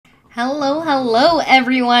Hello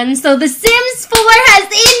everyone. So The Sims 4 has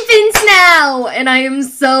infants now, and I am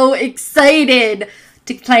so excited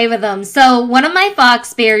to play with them. So one of my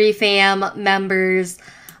Foxbury fam members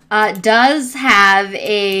does have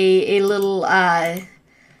a little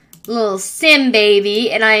Sim baby,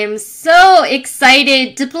 and I am so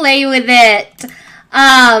excited to play with it.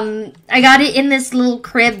 I got it in this little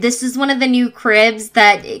crib. This is one of the new cribs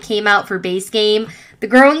that came out for base game. The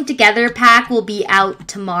Growing Together pack will be out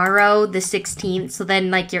tomorrow, the 16th, so then,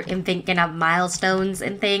 like, your infant can have milestones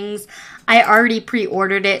and things. I already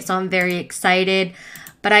pre-ordered it, so I'm very excited.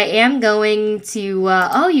 But I am going to,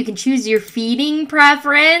 oh, you can choose your feeding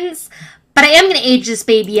preference. But I am going to age this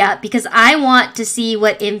baby up because I want to see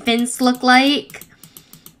what infants look like.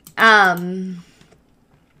 Oh,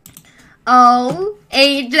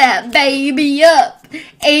 age that baby up.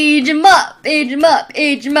 Age him up, age him up,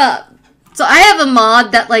 age him up. So I have a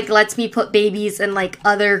mod that, like, lets me put babies in, like,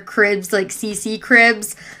 other cribs, like CC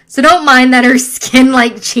cribs. So don't mind that her skin,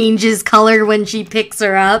 like, changes color when she picks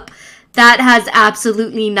her up. That has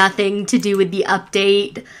absolutely nothing to do with the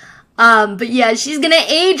update. But yeah, she's gonna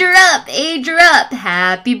age her up, age her up.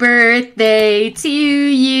 Happy birthday to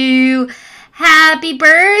you. Happy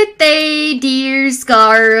birthday, dear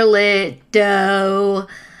Scarlet Doe.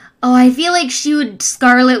 Oh, I feel like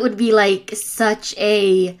Scarlet would be, like, such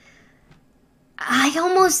a...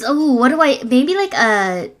 maybe like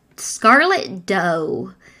a Scarlet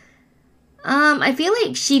Doe. I feel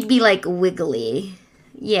like she'd be like wiggly.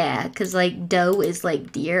 Yeah, because like doe is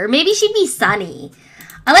like deer. Maybe she'd be Sunny.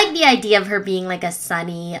 I like the idea of her being like a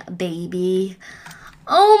Sunny baby.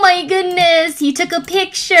 Oh my goodness, he took a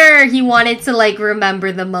picture. He wanted to like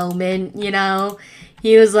remember the moment, you know?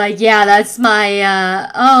 He was like, yeah, that's my,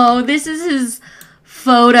 oh, this is his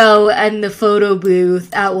photo in the photo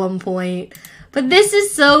booth at one point. But this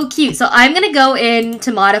is so cute. So I'm going to go in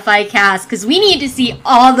to modify cast because we need to see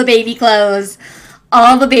all the baby clothes,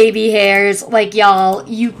 all the baby hairs. Like, y'all,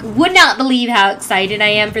 you would not believe how excited I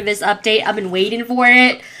am for this update. I've been waiting for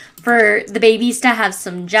it, for the babies to have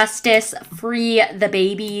some justice, free the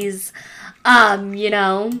babies, you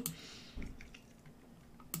know.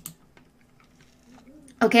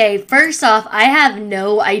 Okay, first off, I have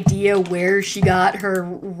no idea where she got her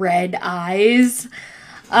red eyes.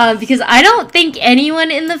 Because I don't think anyone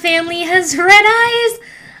in the family has red eyes.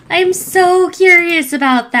 I'm so curious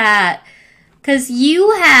about that. Because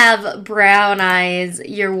you have brown eyes.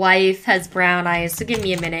 Your wife has brown eyes. So give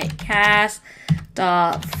me a minute. Cast.full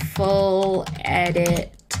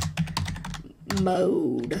edit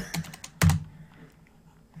mode.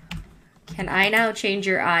 Can I now change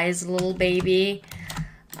your eyes, little baby?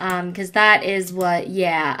 Because that is what,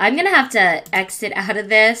 yeah. I'm going to have to exit out of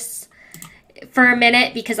this for a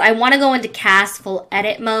minute because I want to go into cast full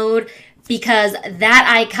edit mode because that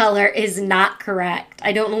eye color is not correct.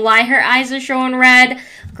 I don't know why her eyes are showing red.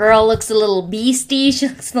 Girl looks a little beastie. She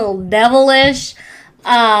looks a little devilish.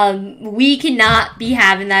 We cannot be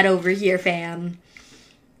having that over here, fam.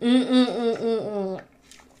 So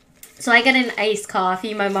I got an iced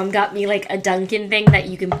coffee. My mom got me like a Dunkin' thing that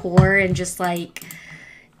you can pour and just like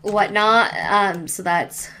whatnot. So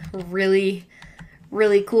that's really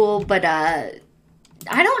cool, but I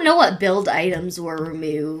don't know what build items were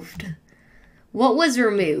removed. What was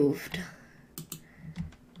removed?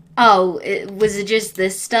 Oh, was it just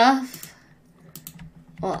this stuff?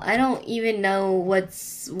 Well, I don't even know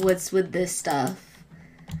what's with this stuff.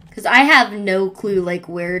 Cause I have no clue like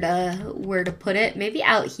where to put it. Maybe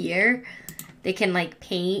out here. They can like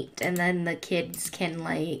paint and then the kids can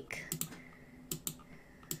like,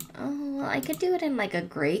 oh, well, I could do it in like a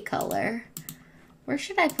gray color. Where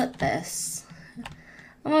should I put this?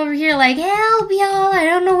 I'm over here like, help, y'all. I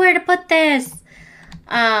don't know where to put this.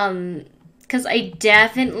 Because I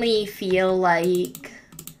definitely feel like...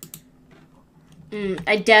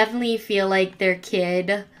 their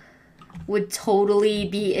kid would totally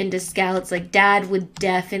be into scouts. Like, dad would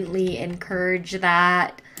definitely encourage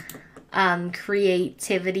that.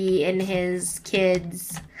 Creativity in his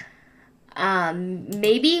kids.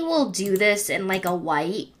 Maybe we'll do this in like a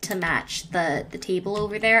white to match the table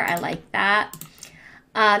over there. I like that.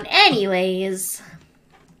 Anyways,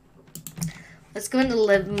 let's go into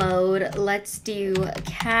live mode. Let's do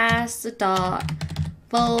cast.full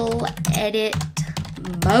edit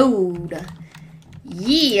mode.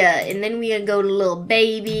 Yeah, and then we're gonna go to little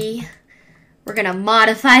baby. We're gonna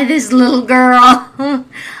modify this little girl.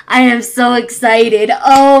 I am so excited.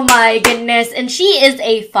 Oh my goodness. And she is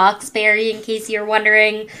a Foxbury, in case you're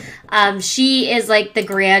wondering. She is like the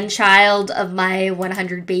grandchild of my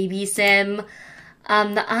 100 baby sim.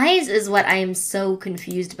 The eyes is what I am so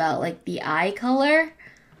confused about. Like the eye color.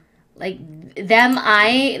 Like,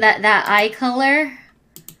 that eye color.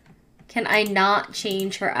 Can I not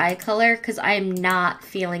change her eye color? Because I'm not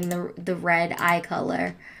feeling the red eye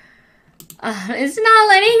color. It's not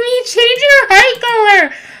letting me change her eye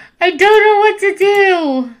color. I don't know what to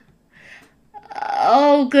do.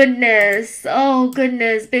 Oh, goodness. Oh,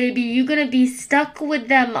 goodness, baby. You're gonna be stuck with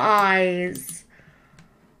them eyes.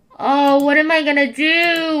 Oh, what am I gonna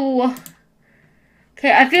do?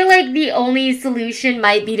 Okay, I feel like the only solution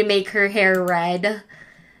might be to make her hair red.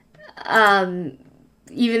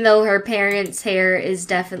 Even though her parents' hair is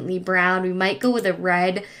definitely brown, we might go with a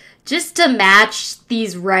red just to match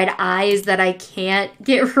these red eyes that I can't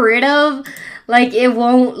get rid of. Like, it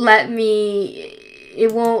won't let me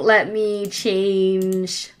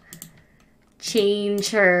change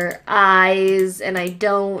her eyes, and I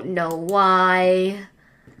don't know why.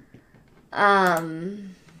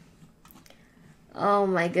 Oh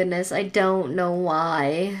my goodness, I don't know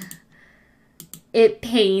why. It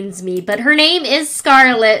pains me, but her name is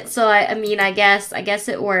Scarlet, so I mean, I guess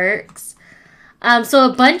it works. So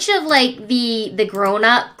a bunch of, like, the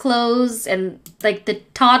grown-up clothes and, like, the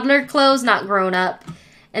toddler clothes, not grown-up,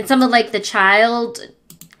 and some of, like, the child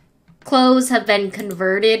clothes have been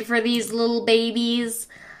converted for these little babies.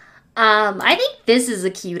 I think this is a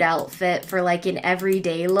cute outfit for, like, an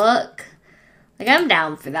everyday look. Like, I'm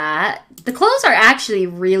down for that. The clothes are actually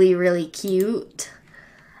really, really cute.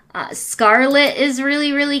 Scarlet is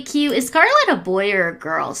really, really cute. Is Scarlet a boy or a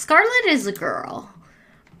girl? Scarlet is a girl.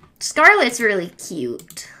 Scarlet's really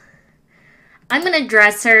cute. I'm gonna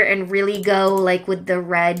dress her and really go, like, with the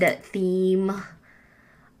red theme.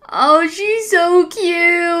 Oh, she's so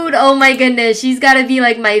cute. Oh my goodness, she's gotta be,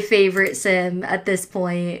 like, my favorite sim at this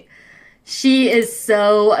point. She is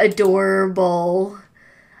so adorable.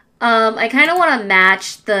 I kind of want to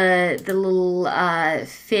match the little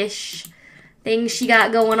fish thing she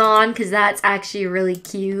got going on, because that's actually really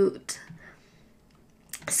cute.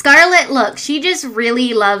 Scarlet, look, she just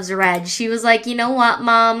really loves red. She was like, you know what,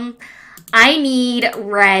 Mom? I need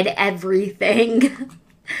red everything.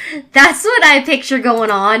 That's what I picture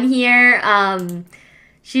going on here.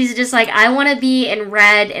 She's just like, I want to be in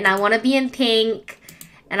red, and I want to be in pink,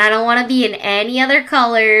 and I don't want to be in any other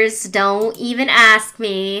colors. Don't even ask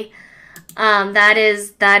me. That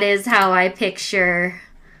is how I picture.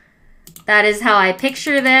 That is how I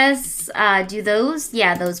picture this. Do those?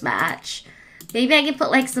 Yeah, those match. Maybe I can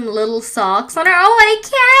put, like, some little socks on her. Oh, I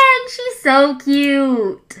can! She's so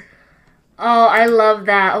cute. Oh, I love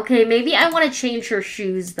that. Okay, maybe I want to change her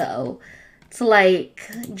shoes, though, to, like,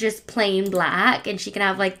 just plain black, and she can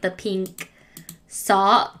have, like, the pink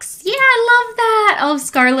socks. Yeah, I love that. Oh,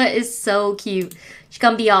 Scarlet is so cute. She's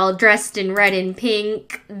gonna be all dressed in red and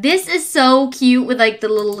pink. This is so cute with, like, the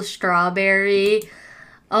little strawberry.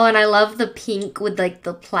 Oh, and I love the pink with, like,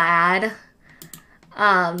 the plaid.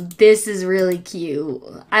 This is really cute.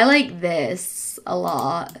 I like this a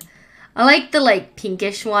lot. I like the, like,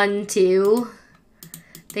 pinkish one, too.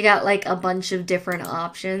 They got, like, a bunch of different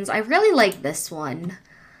options. I really like this one.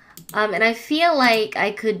 And I feel like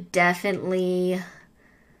I could definitely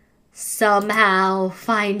somehow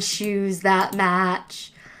find shoes that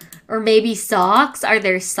match. Or maybe socks. Are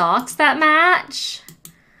there socks that match?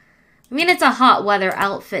 I mean, it's a hot weather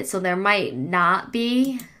outfit, so there might not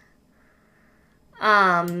be.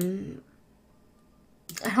 I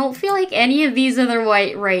don't feel like any of these are the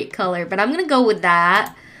right color, but I'm going to go with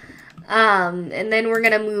that. And then we're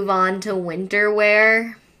going to move on to winter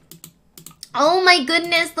wear. Oh my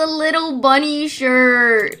goodness, the little bunny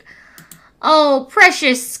shirt. Oh,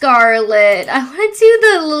 precious Scarlet. I want to do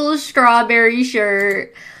the little strawberry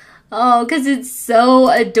shirt. Oh, because it's so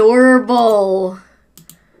adorable.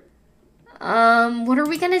 What are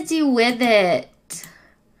we going to do with it?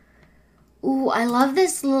 Ooh, I love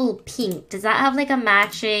this little pink. Does that have, like, a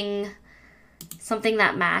matching, something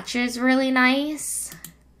that matches really nice?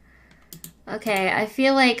 Okay, I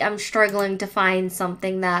feel like I'm struggling to find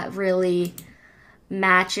something that really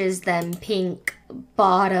matches them pink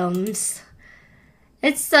bottoms.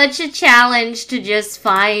 It's such a challenge to just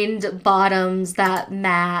find bottoms that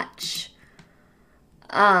match.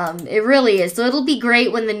 It really is. So it'll be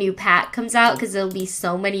great when the new pack comes out, because there'll be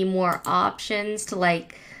so many more options to,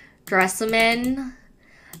 like, dress them in.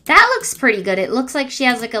 That looks pretty good. It looks like she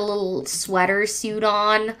has, like, a little sweater suit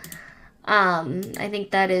on. I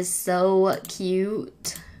think that is so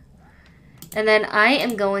cute. And then I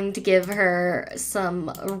am going to give her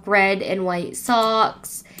some red and white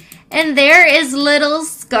socks. And there is little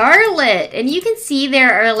Scarlet. And you can see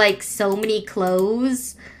there are, like, so many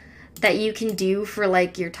clothes that you can do for,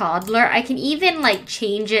 like, your toddler. I can even, like,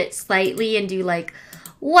 change it slightly and do, like,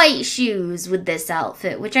 white shoes with this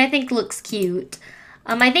outfit, which I think looks cute.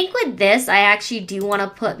 I think with this, I actually do want to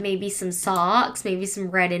put maybe some socks, maybe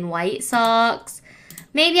some red and white socks.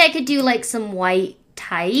 Maybe I could do like some white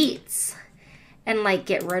tights and like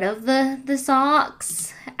get rid of the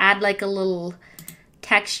socks. Add like a little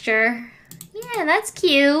texture. Yeah, that's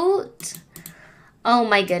cute. Oh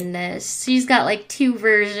my goodness. She's got like 2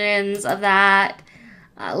 versions of that.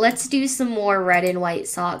 Let's do some more red and white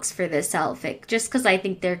socks for this outfit, just because I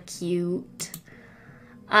think they're cute.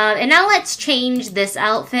 And now let's change this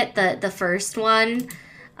outfit, the first one.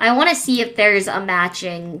 I want to see if there's a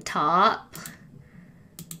matching top.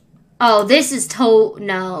 Oh, this is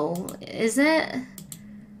no. Is it?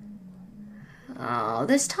 Oh,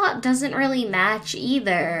 this top doesn't really match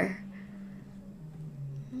either.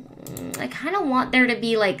 I kind of want there to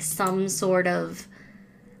be like some sort of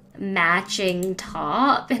matching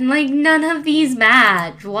top, and like none of these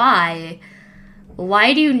match. Why?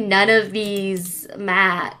 Why do none of these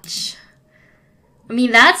match? I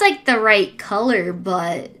mean, that's like the right color,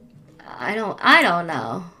 but I don't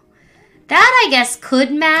know. That I guess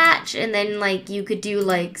could match, and then like you could do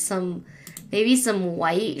like maybe some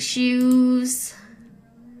white shoes.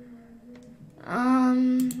 I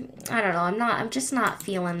don't know. I'm just not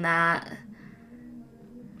feeling that.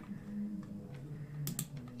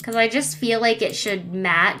 Because I just feel like it should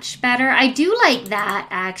match better. I do like that,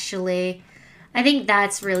 actually. I think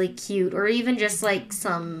that's really cute. Or even just like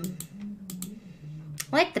I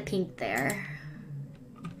like the pink there.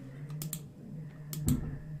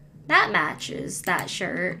 That matches that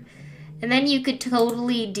shirt. And then you could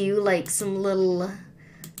totally do like some little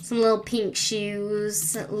pink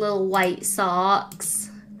shoes, little white socks.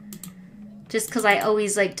 Just because I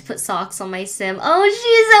always like to put socks on my sim. Oh,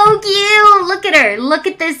 she's so cute! Look at her. Look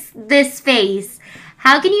at this face.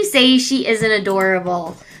 How can you say she isn't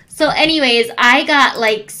adorable? So anyways, I got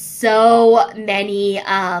like so many,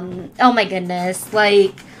 oh my goodness.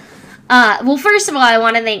 Like, well, first of all, I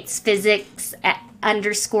want to thank physics_ed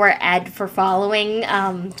for following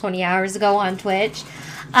 20 hours ago on Twitch.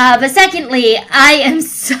 But secondly, I am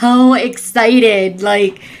so excited.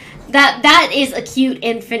 Like, that is a cute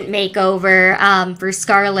infant makeover for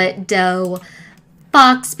Scarlet Doe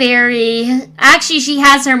Foxbury. Actually, she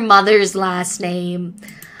has her mother's last name.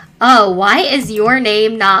 Oh, why is your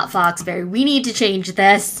name not Foxbury? We need to change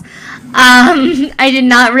this. I did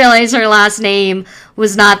not realize her last name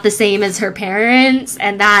was not the same as her parents,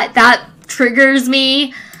 and that triggers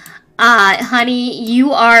me. Honey,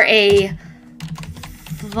 you are a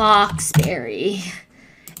Foxbury.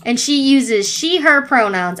 And she uses she, her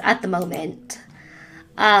pronouns at the moment.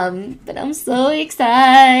 But I'm so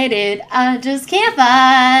excited. I just can't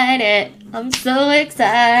fight it. I'm so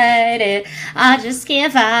excited. I just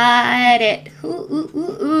can't fight it. Ooh, ooh,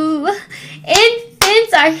 ooh, ooh.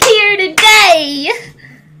 Infants are here today.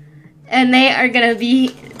 And they are going to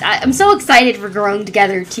be... I'm so excited for Growing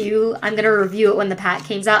Together, too. I'm going to review it when the pack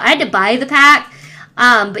comes out. I had to buy the pack.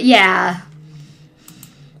 But yeah...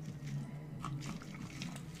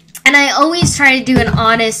 And I always try to do an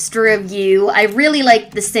honest review. I really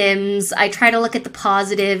like The Sims. I try to look at the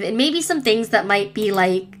positive and maybe some things that might be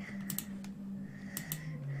like,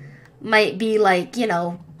 you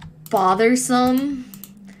know, bothersome.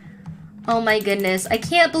 Oh my goodness. I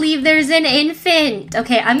can't believe there's an infant.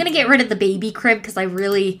 Okay, I'm going to get rid of the baby crib because I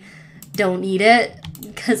really don't need it.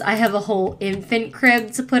 Because I have a whole infant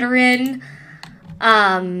crib to put her in.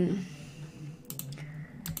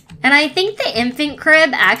 And I think the infant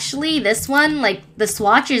crib, actually, this one, like, the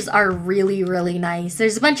swatches are really, really nice.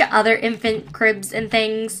 There's a bunch of other infant cribs and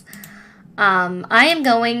things. I am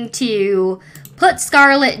going to put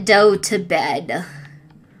Scarlet Doe to bed.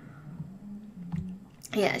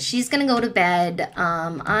 Yeah, she's going to go to bed.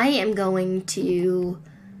 I am going to...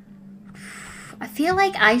 I feel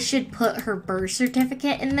like I should put her birth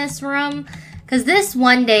certificate in this room. Because this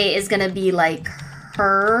one day is going to be, like,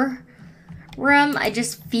 her... room. I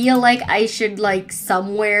just feel like I should like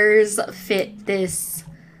somewheres fit this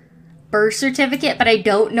birth certificate, but I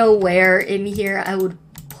don't know where in here I would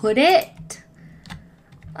put it.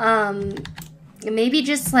 Maybe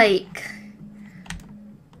just like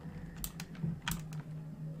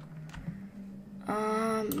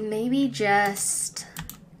maybe just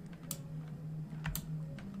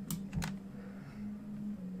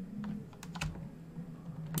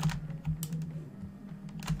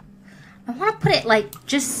I want to put it, like,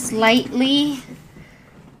 just slightly.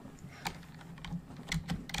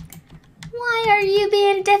 Why are you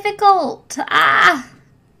being difficult? Ah!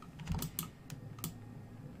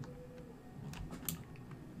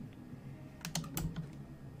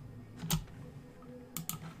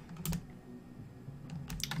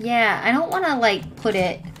 Yeah, I don't want to, like, put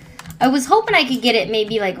it... I was hoping I could get it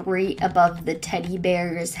maybe, like, right above the teddy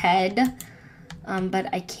bear's head.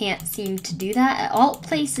 But I can't seem to do that. Alt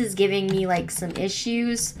place is giving me, like, some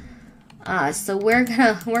issues. So we're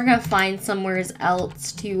gonna find somewhere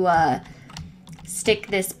else to, stick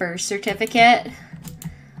this birth certificate.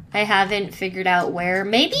 I haven't figured out where.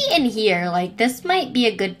 Maybe in here. Like, this might be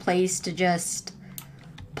a good place to just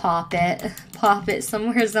pop it. Pop it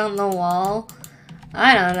somewhere on the wall.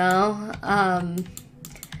 I don't know. I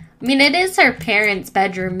mean, it is her parents'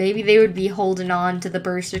 bedroom. Maybe they would be holding on to the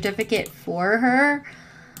birth certificate for her.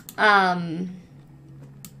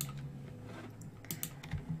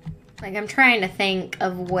 Like, I'm trying to think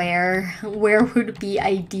of where would be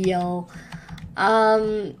ideal.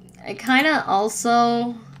 I kind of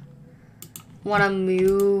also want to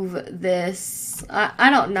move this. I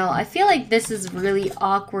don't know. I feel like this is really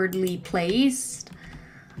awkwardly placed.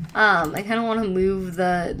 I kind of want to move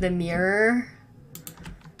the mirror.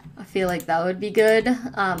 I feel like that would be good.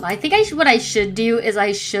 I think what I should do is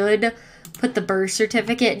I should put the birth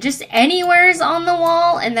certificate just anywheres on the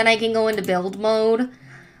wall, and then I can go into build mode.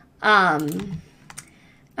 I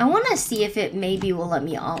want to see if it maybe will let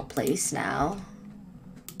me alt place now.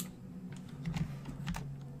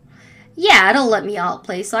 Yeah, it'll let me alt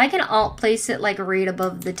place, so I can alt place it like right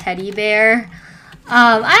above the teddy bear.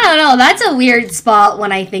 I don't know, that's a weird spot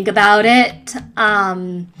when I think about it.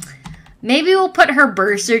 Maybe we'll put her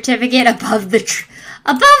birth certificate above the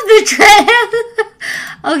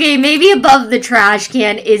okay, maybe above the trash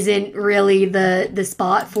can isn't really the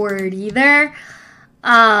spot for it either.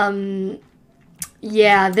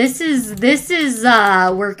 Yeah, this is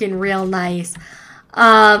working real nice.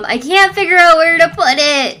 I can't figure out where to put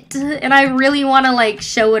it, and I really want to, like,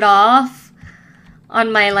 show it off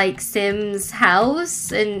on my, like, Sims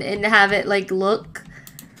house and have it, like, look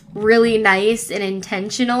really nice and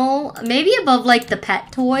intentional. Maybe above, like, the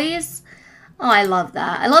pet toys. Oh, I love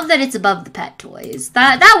that. I love that it's above the pet toys.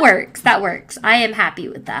 That works. That works. I am happy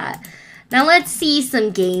with that. Now let's see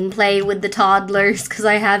some gameplay with the toddlers, because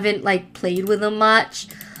I haven't, like, played with them much.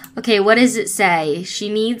 Okay, what does it say? She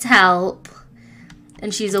needs help.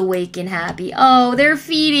 And she's awake and happy. Oh, they're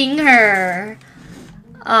feeding her.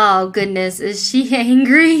 Oh, goodness. Is she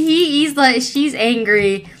angry? He's like, she's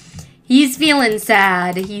angry. He's feeling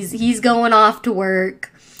sad. He's going off to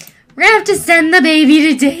work. We're gonna have to send the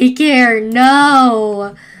baby to daycare.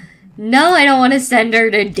 No. No, I don't want to send her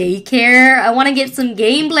to daycare. I want to get some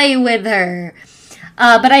gameplay with her.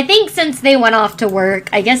 But I think since they went off to work,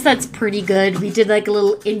 I guess that's pretty good. We did like a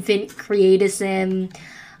little infant create-a-sim.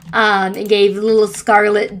 And gave little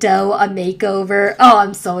Scarlet Doe a makeover. Oh,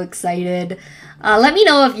 I'm so excited. Let me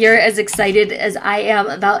know if you're as excited as I am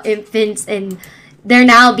about infants and they're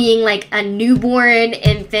now being like a newborn,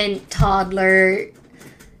 infant, toddler,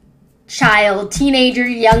 child, teenager,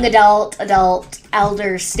 young adult,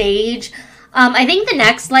 elder stage. I think the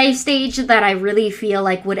next life stage that I really feel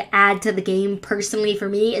like would add to the game personally for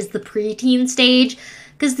me is the preteen stage,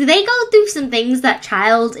 because they go through some things that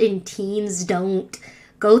child and teens don't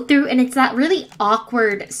go through, and it's that really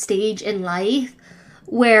awkward stage in life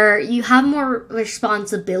where you have more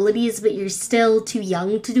responsibilities but you're still too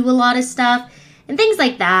young to do a lot of stuff and things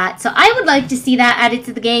like that. So I would like to see that added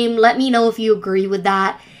to the game. Let me know if you agree with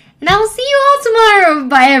that, and I will see you all tomorrow.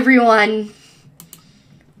 Bye, everyone.